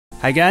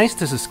Hi guys,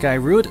 this is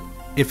Skyroot.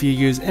 If you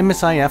use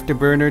MSI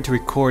Afterburner to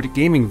record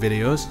gaming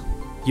videos,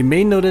 you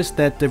may notice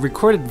that the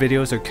recorded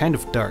videos are kind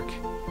of dark.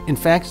 In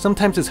fact,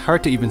 sometimes it's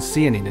hard to even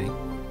see anything.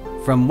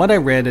 From what I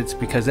read, it's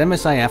because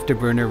MSI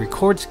Afterburner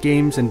records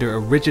games in their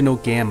original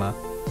gamma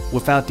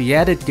without the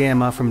added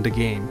gamma from the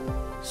game,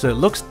 so it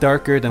looks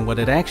darker than what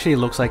it actually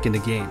looks like in the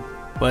game.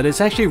 But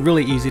it's actually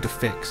really easy to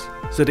fix.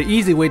 So the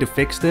easy way to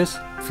fix this,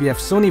 if you have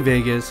Sony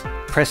Vegas,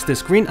 press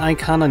this green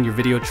icon on your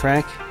video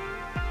track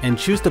and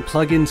choose the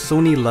plugin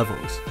Sony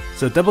Levels.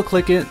 So double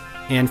click it,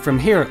 and from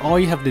here all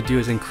you have to do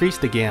is increase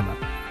the gamma.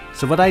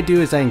 So what I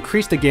do is I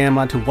increase the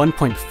gamma to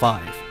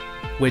 1.5,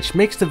 which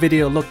makes the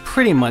video look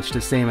pretty much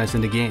the same as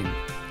in the game.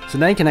 So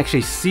now you can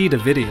actually see the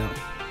video.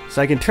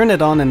 So I can turn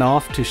it on and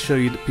off to show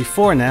you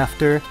before and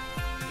after.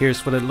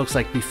 Here's what it looks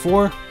like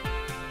before.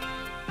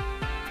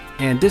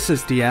 And this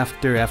is the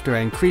after I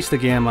increase the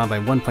gamma by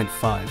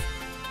 1.5.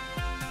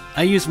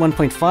 I use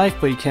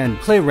 1.5, but you can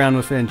play around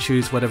with it and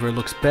choose whatever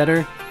looks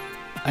better.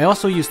 I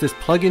also use this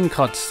plugin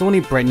called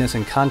Sony Brightness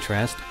and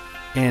Contrast,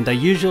 and I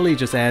usually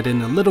just add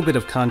in a little bit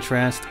of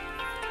contrast,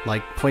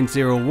 like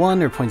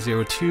 0.01 or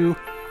 0.02.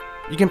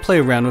 You can play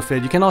around with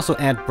it. You can also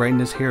add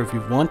brightness here if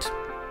you want.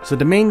 So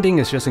the main thing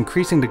is just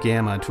increasing the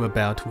gamma to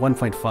about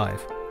 1.5.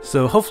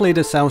 So hopefully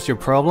this solves your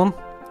problem.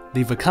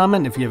 Leave a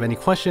comment if you have any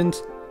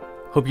questions.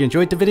 Hope you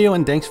enjoyed the video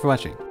and thanks for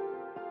watching.